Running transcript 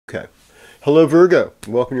Okay. Hello, Virgo.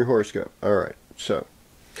 Welcome to your horoscope. All right. So,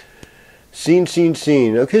 scene.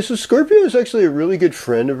 Okay, so Scorpio is actually a really good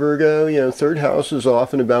friend of Virgo. You know, third house is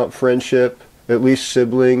often about friendship, at least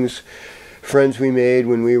siblings, friends we made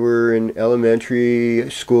when we were in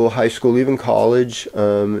elementary school, high school, even college,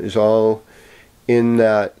 is all in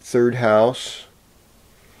that third house.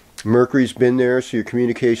 Mercury's been there, so your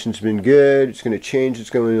communication's been good. It's going to change. It's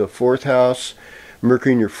going to the fourth house.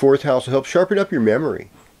 Mercury in your fourth house will help sharpen up your memory.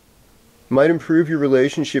 Might improve your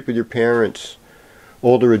relationship with your parents,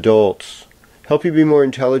 older adults. Help you be more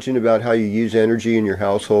intelligent about how you use energy in your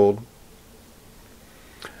household.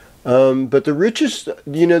 But the richest,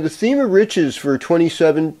 you know, the theme of riches for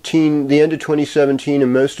 2017, the end of 2017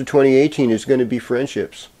 and most of 2018 is going to be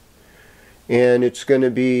friendships. And it's going to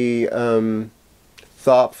be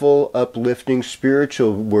thoughtful, uplifting,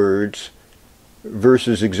 spiritual words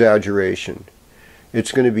versus exaggeration.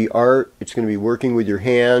 It's going to be art. It's going to be working with your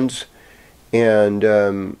hands.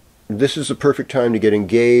 And this is the perfect time to get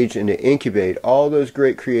engaged and to incubate all those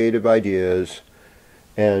great creative ideas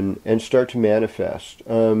and start to manifest.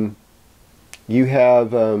 You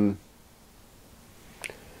have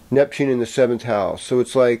Neptune in the seventh house. So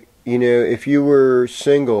it's like, you know, if you were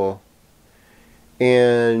single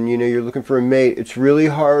and, you know, you're looking for a mate, it's really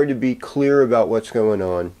hard to be clear about what's going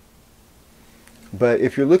on. But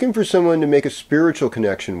if you're looking for someone to make a spiritual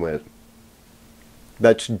connection with,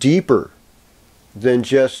 that's deeper than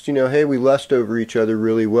just, you know, hey, we lust over each other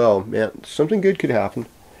really well. Man, something good could happen.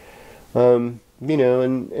 You know,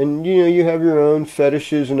 and you know, you have your own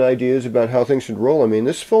fetishes and ideas about how things should roll. I mean,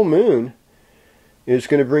 this full moon is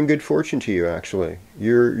going to bring good fortune to you, actually.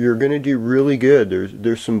 You're going to do really good.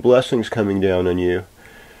 There's some blessings coming down on you.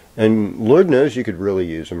 And Lord knows you could really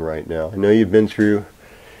use them right now. I know you've been through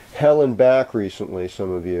hell and back recently,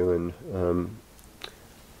 some of you, and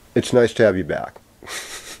it's nice to have you back.